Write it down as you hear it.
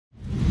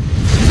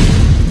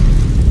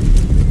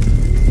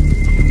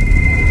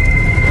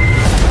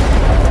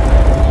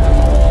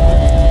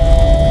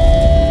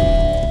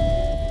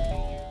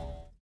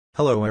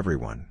Hello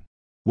everyone.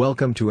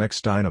 Welcome to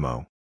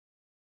Xdynemo.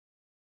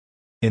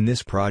 In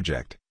this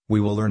project,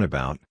 we will learn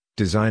about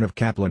Design of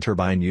Kaplan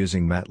Turbine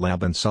using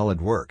Matlab and Solid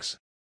works.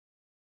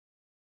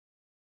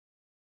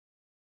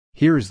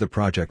 Here is the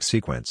project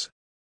sequence.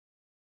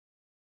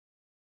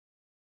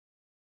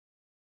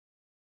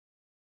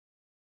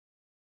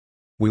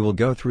 We will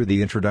go through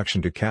the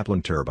introduction to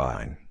Kaplan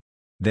Turbine.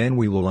 Then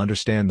we will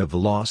understand the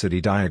velocity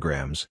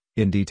diagrams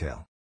in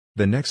detail.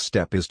 The next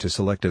step is to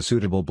select a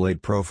suitable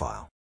blade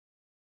profile.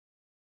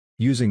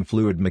 Using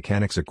fluid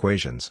mechanics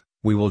equations,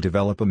 we will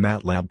develop a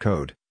MATLAB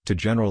code to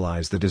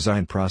generalize the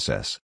design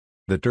process.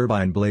 The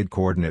turbine blade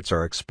coordinates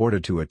are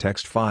exported to a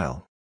text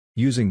file.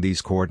 Using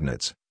these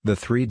coordinates, the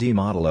 3D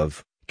model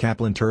of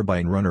Kaplan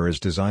turbine runner is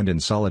designed in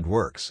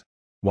SolidWorks.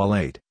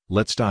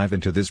 Let's dive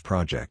into this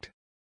project.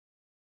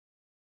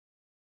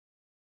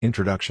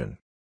 Introduction.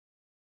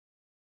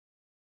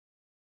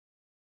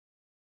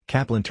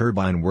 Kaplan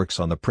turbine works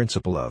on the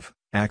principle of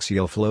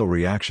axial flow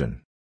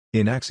reaction.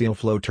 In axial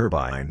flow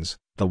turbines,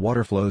 the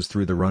water flows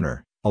through the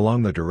runner,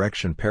 along the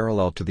direction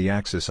parallel to the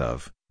axis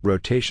of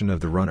rotation of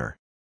the runner.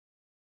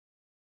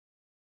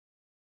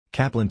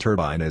 Kaplan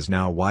turbine is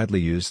now widely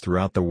used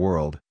throughout the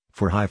world,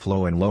 for high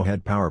flow and low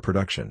head power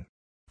production.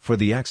 For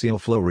the axial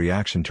flow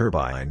reaction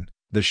turbine,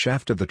 the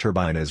shaft of the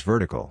turbine is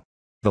vertical.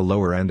 The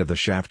lower end of the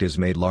shaft is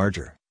made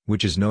larger,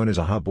 which is known as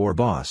a hub or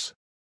boss.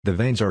 The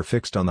vanes are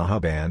fixed on the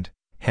hub and,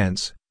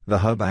 hence, the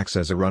hub acts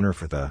as a runner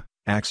for the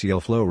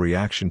axial flow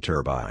reaction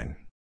turbine.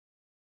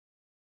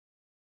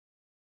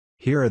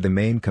 Here are the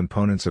main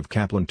components of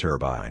Kaplan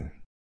turbine.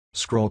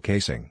 Scroll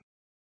casing,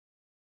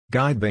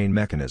 guide vane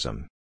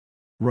mechanism,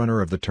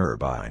 runner of the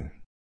turbine,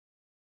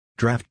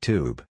 draft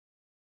tube,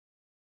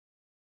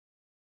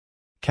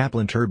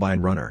 Kaplan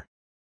turbine runner.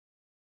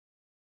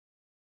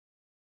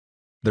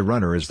 The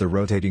runner is the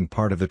rotating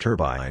part of the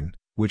turbine,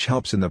 which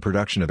helps in the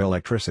production of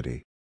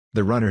electricity.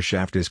 The runner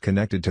shaft is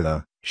connected to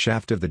the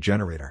shaft of the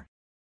generator.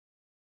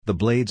 The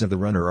blades of the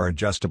runner are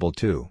adjustable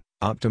to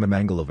optimum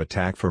angle of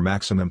attack for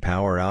maximum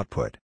power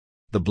output.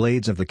 The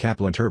blades of the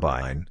Kaplan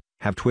turbine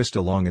have twist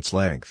along its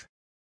length.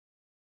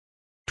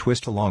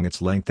 Twist along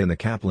its length in the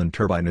Kaplan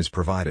turbine is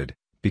provided,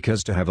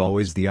 because to have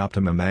always the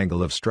optimum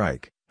angle of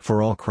strike,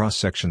 for all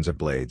cross-sections of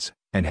blades,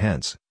 and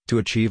hence, to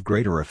achieve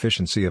greater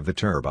efficiency of the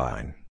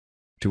turbine.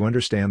 To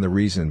understand the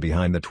reason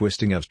behind the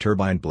twisting of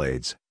turbine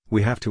blades,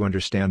 we have to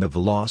understand the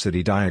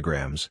velocity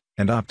diagrams,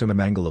 and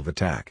optimum angle of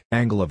attack.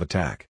 Angle of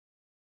attack.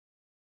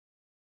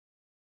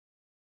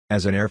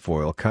 As an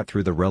airfoil cut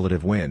through the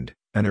relative wind,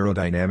 an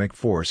aerodynamic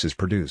force is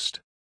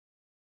produced.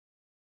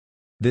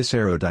 This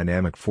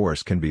aerodynamic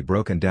force can be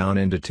broken down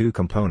into two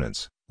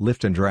components,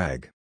 lift and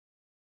drag.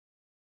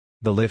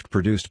 The lift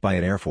produced by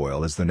an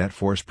airfoil is the net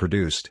force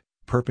produced,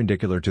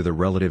 perpendicular to the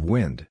relative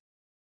wind.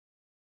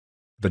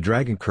 The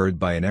drag incurred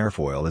by an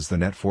airfoil is the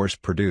net force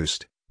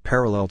produced,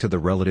 parallel to the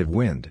relative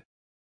wind.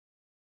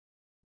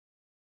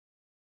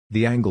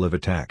 The angle of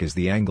attack is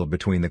the angle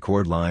between the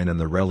chord line and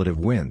the relative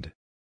wind.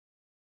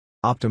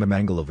 Optimum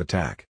angle of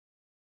attack.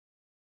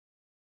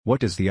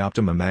 What does the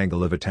optimum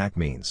angle of attack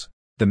means?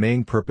 The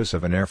main purpose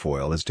of an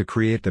airfoil is to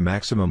create the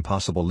maximum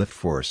possible lift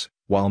force,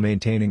 while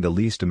maintaining the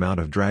least amount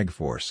of drag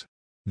force.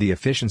 The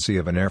efficiency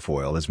of an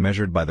airfoil is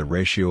measured by the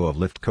ratio of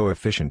lift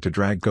coefficient to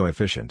drag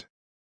coefficient.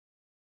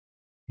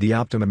 The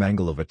optimum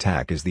angle of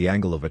attack is the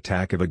angle of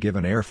attack of a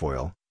given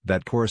airfoil,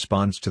 that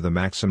corresponds to the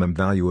maximum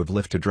value of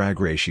lift to drag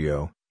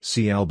ratio,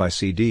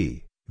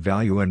 CL/CD,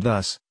 value and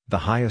thus, the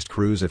highest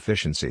cruise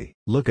efficiency.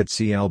 Look at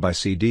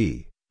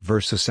CL/CD,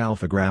 versus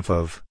alpha graph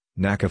of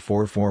NACA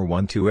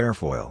 4412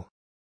 airfoil.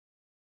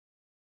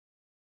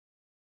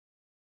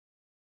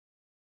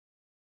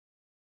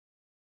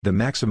 The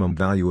maximum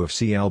value of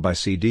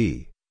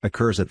CL/CD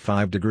occurs at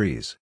 5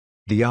 degrees.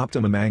 The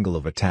optimum angle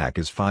of attack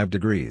is 5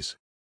 degrees.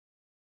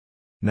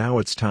 Now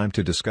it's time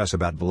to discuss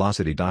about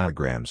velocity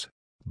diagrams.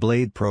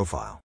 Blade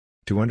profile.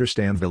 To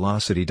understand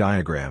velocity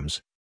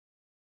diagrams,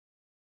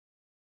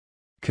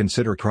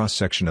 consider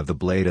cross-section of the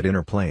blade at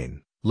inner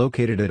plane,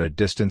 located at a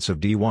distance of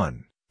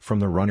d1, from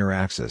the runner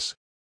axis.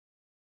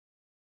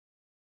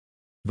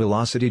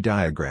 Velocity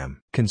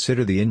diagram.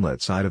 Consider the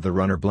inlet side of the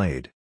runner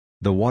blade.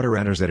 The water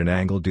enters at an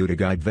angle due to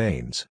guide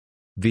vanes.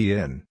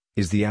 Vin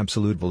is the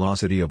absolute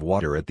velocity of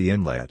water at the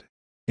inlet.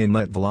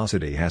 Inlet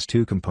velocity has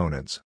two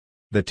components.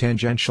 The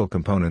tangential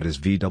component is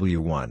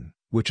Vw1,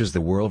 which is the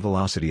whirl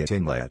velocity at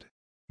inlet.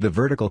 The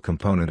vertical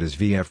component is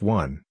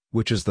Vf1,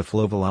 which is the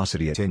flow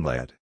velocity at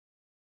inlet.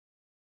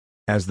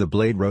 As the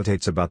blade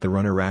rotates about the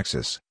runner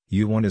axis,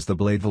 U1 is the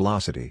blade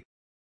velocity.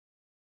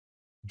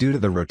 Due to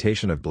the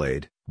rotation of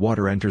blade,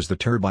 water enters the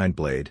turbine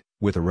blade,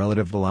 with a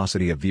relative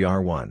velocity of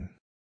Vr1.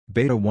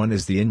 Beta1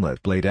 is the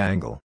inlet blade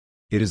angle.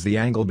 It is the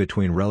angle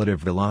between relative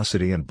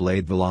velocity and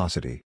blade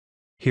velocity.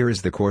 Here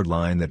is the chord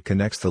line that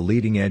connects the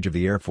leading edge of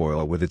the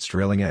airfoil with its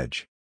trailing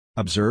edge.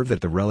 Observe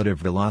that the relative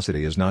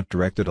velocity is not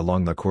directed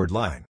along the chord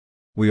line.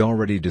 We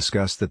already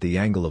discussed that the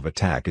angle of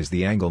attack is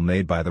the angle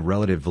made by the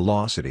relative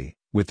velocity,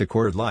 with the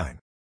chord line.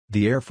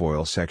 The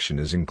airfoil section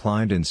is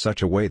inclined in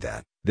such a way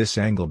that this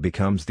angle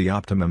becomes the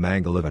optimum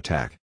angle of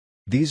attack.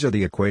 These are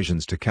the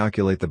equations to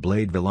calculate the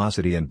blade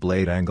velocity and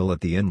blade angle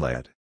at the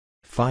inlet.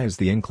 Phi is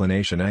the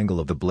inclination angle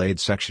of the blade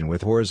section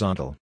with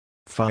horizontal.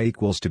 Phi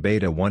equals to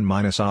beta 1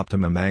 minus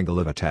optimum angle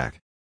of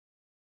attack.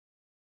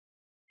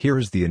 Here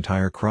is the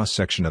entire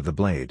cross-section of the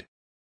blade.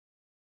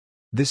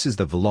 This is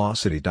the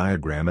velocity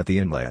diagram at the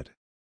inlet.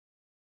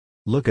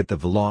 Look at the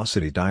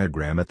velocity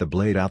diagram at the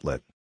blade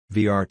outlet.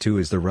 Vr2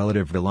 is the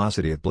relative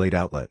velocity at blade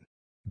outlet.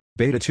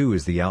 Beta 2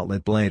 is the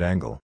outlet blade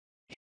angle.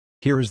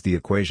 Here is the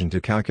equation to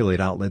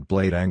calculate outlet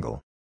blade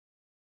angle.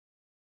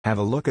 Have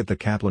a look at the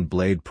Kaplan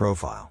blade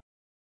profile.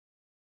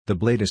 The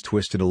blade is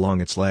twisted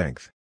along its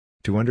length.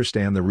 To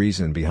understand the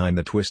reason behind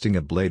the twisting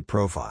of blade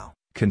profile,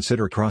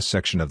 consider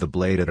cross-section of the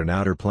blade at an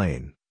outer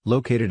plane,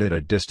 located at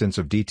a distance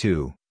of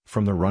d2,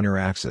 from the runner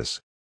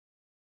axis.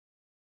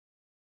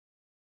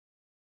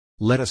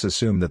 Let us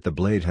assume that the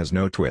blade has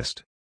no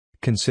twist.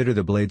 Consider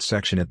the blade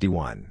section at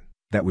d1,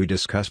 that we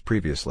discussed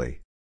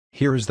previously.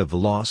 Here is the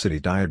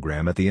velocity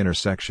diagram at the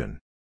intersection.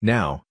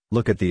 Now,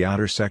 look at the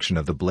outer section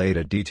of the blade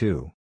at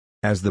d2.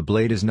 As the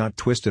blade is not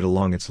twisted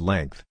along its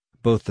length,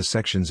 both the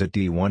sections at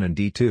d1 and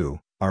d2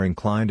 are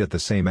inclined at the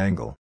same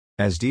angle.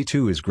 As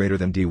d2 is greater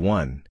than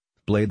d1,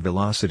 blade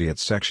velocity at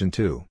section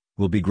 2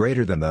 will be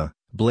greater than the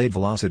blade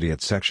velocity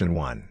at section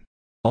 1.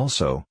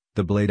 Also,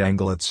 the blade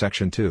angle at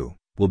section 2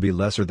 will be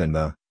lesser than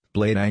the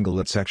blade angle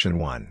at section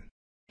 1.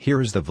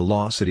 Here is the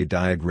velocity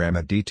diagram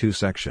at d2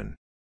 section.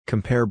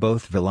 Compare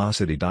both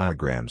velocity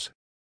diagrams.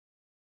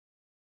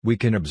 We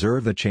can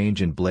observe the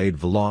change in blade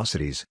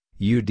velocities,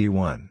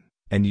 ud1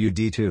 and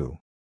ud2.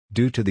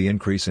 Due to the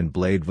increase in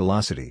blade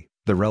velocity,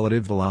 the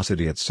relative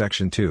velocity at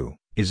section 2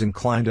 is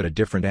inclined at a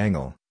different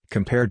angle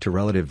compared to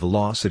relative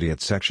velocity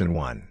at section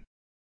 1.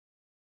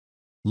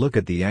 Look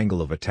at the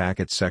angle of attack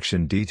at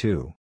section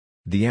d2.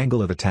 The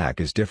angle of attack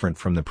is different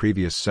from the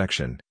previous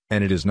section,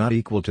 and it is not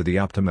equal to the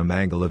optimum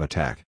angle of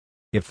attack.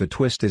 If the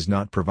twist is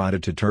not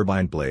provided to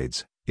turbine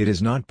blades, it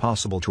is not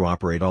possible to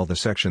operate all the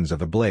sections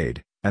of a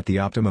blade at the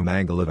optimum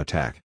angle of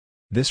attack.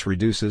 This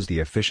reduces the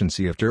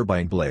efficiency of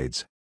turbine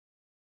blades.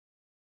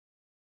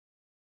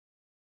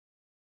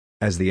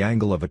 As the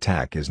angle of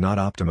attack is not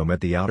optimum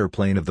at the outer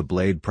plane of the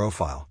blade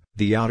profile,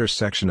 the outer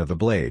section of the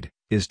blade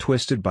is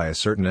twisted by a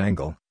certain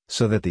angle,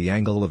 so that the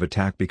angle of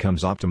attack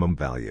becomes optimum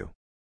value.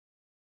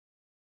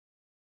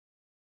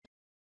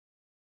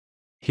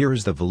 Here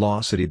is the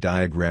velocity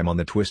diagram on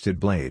the twisted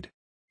blade.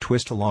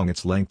 Twist along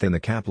its length in the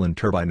Kaplan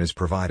turbine is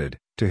provided,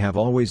 to have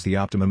always the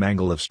optimum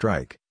angle of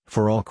strike,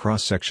 for all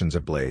cross-sections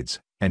of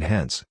blades, and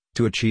hence,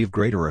 to achieve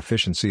greater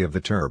efficiency of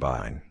the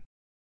turbine.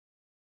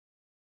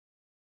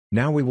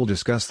 Now we will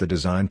discuss the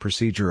design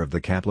procedure of the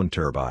Kaplan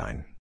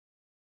turbine.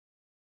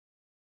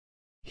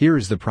 Here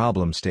is the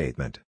problem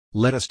statement.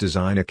 Let us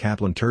design a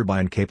Kaplan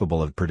turbine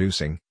capable of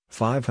producing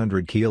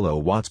 500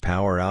 kilowatts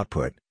power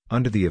output,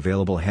 under the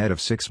available head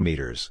of 6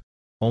 meters.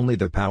 Only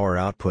the power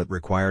output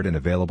required and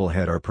available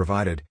head are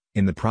provided,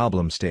 in the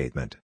problem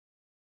statement.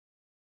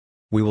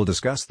 We will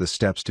discuss the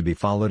steps to be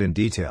followed in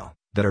detail,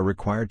 that are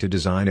required to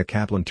design a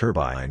Kaplan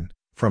turbine,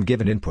 from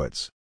given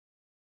inputs.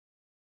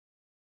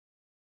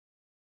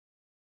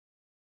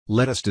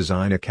 Let us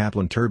design a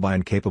Kaplan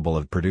turbine capable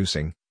of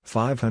producing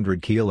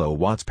 500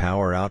 kilowatts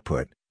power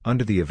output,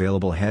 under the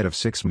available head of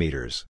 6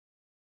 meters.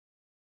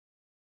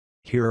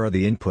 Here are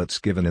the inputs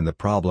given in the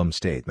problem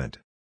statement.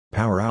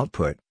 Power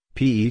output,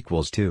 P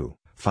equals 2,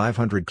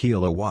 500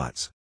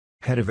 kilowatts.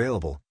 Head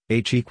available,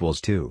 H equals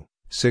 2,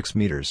 6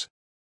 meters.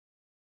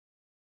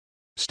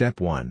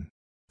 Step 1.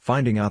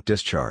 Finding out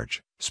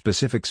discharge,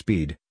 specific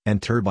speed,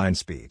 and turbine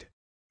speed.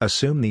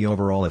 Assume the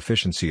overall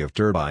efficiency of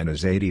turbine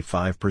is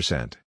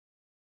 85%.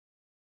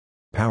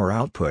 Power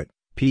output,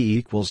 P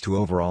equals to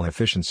overall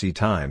efficiency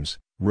times,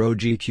 rho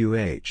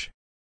GQH.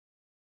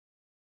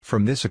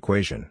 From this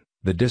equation,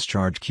 the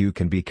discharge Q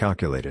can be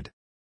calculated.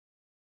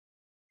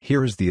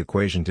 Here is the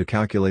equation to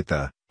calculate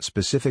the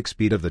specific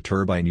speed of the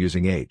turbine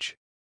using H.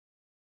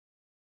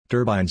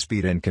 Turbine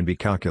speed N can be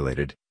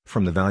calculated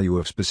from the value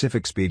of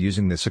specific speed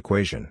using this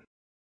equation.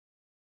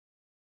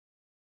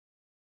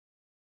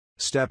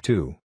 Step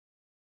 2.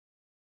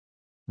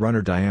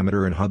 Runner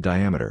diameter and hub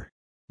diameter.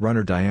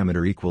 Runner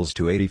diameter equals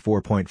to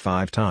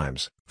 84.5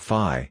 times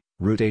phi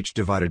root h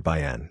divided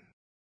by n.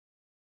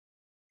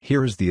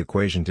 Here is the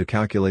equation to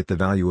calculate the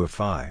value of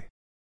phi.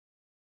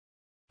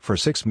 For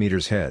 6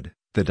 meters head,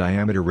 the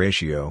diameter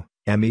ratio,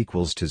 m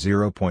equals to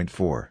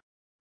 0.4.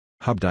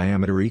 Hub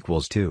diameter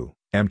equals to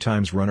m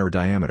times runner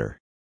diameter.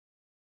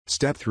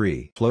 Step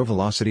 3. Flow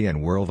velocity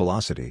and whirl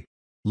velocity.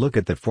 Look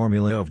at the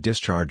formula of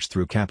discharge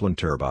through Kaplan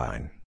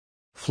turbine.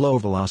 Flow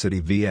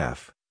velocity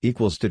Vf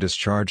equals to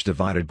discharge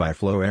divided by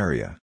flow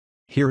area.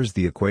 Here is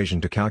the equation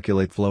to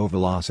calculate flow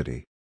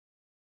velocity.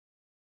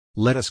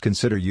 Let us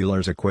consider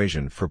Euler's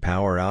equation for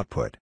power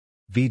output.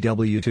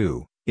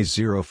 Vw2 is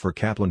 0 for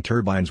Kaplan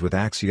turbines with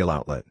axial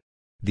outlet.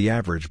 The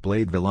average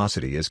blade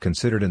velocity is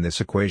considered in this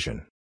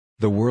equation.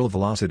 The whirl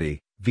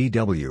velocity,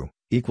 Vw,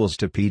 equals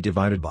to P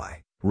divided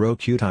by rho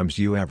Q times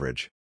U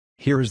average.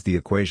 Here is the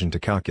equation to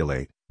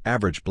calculate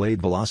average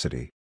blade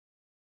velocity.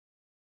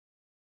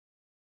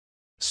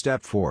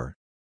 Step 4.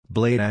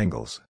 Blade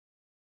angles.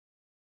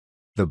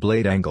 The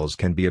blade angles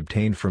can be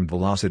obtained from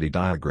velocity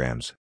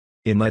diagrams.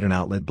 Inlet and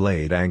outlet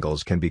blade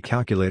angles can be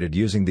calculated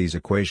using these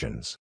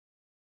equations.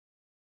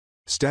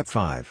 Step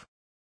 5.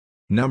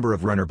 Number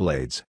of runner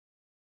blades.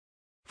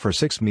 For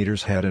 6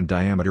 meters head and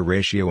diameter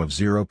ratio of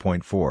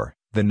 0.4,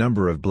 the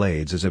number of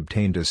blades is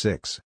obtained as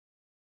 6.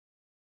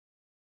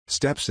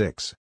 Step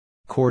 6.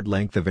 Chord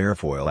length of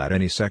airfoil at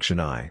any section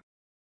I.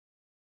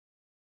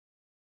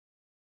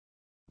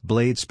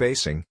 Blade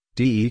spacing,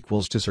 d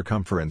equals to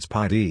circumference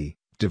pi d,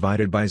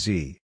 divided by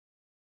z.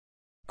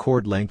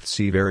 Chord length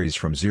C varies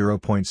from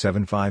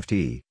 0.75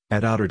 t,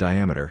 at outer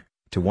diameter,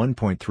 to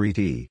 1.3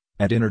 t,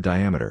 at inner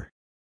diameter.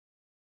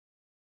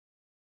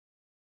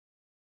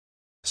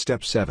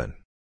 Step 7.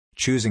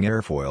 Choosing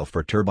airfoil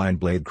for turbine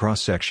blade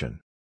cross-section.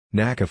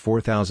 NACA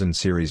 4000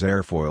 series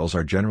airfoils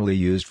are generally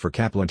used for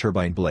Kaplan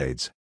turbine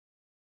blades.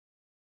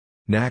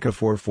 NACA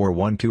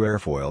 4412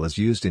 airfoil is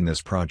used in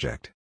this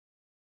project.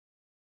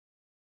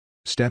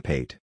 Step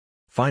 8.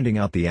 Finding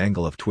out the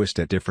angle of twist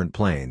at different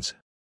planes.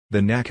 The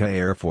NACA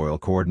airfoil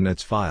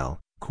coordinates file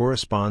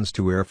corresponds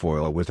to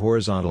airfoil with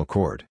horizontal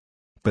chord.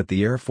 But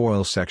the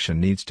airfoil section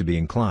needs to be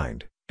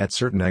inclined, at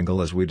certain angle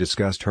as we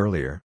discussed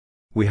earlier.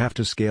 We have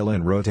to scale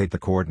and rotate the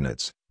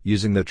coordinates,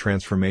 using the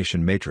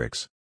transformation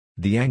matrix.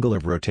 The angle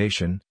of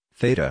rotation,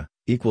 theta,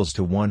 equals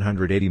to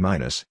 180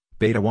 minus,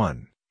 beta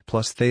 1,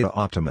 plus theta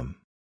optimum.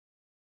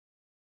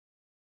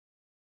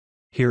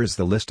 Here is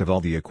the list of all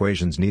the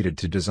equations needed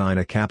to design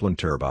a Kaplan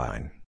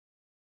turbine.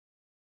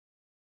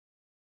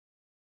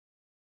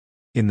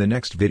 In the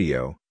next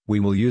video, we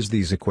will use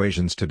these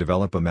equations to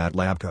develop a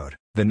Matlab code.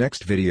 The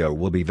next video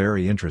will be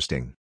very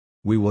interesting.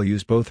 We will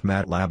use both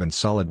Matlab and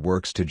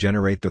SolidWorks to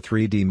generate the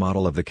 3D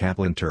model of the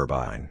Kaplan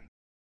turbine.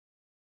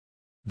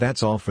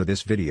 That's all for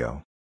this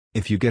video.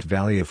 If you get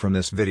value from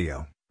this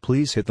video,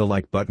 please hit the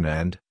like button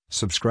and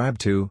subscribe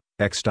to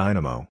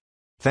Xdynemo.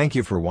 Thank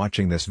you for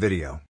watching this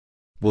video.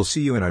 We'll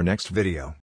see you in our next video.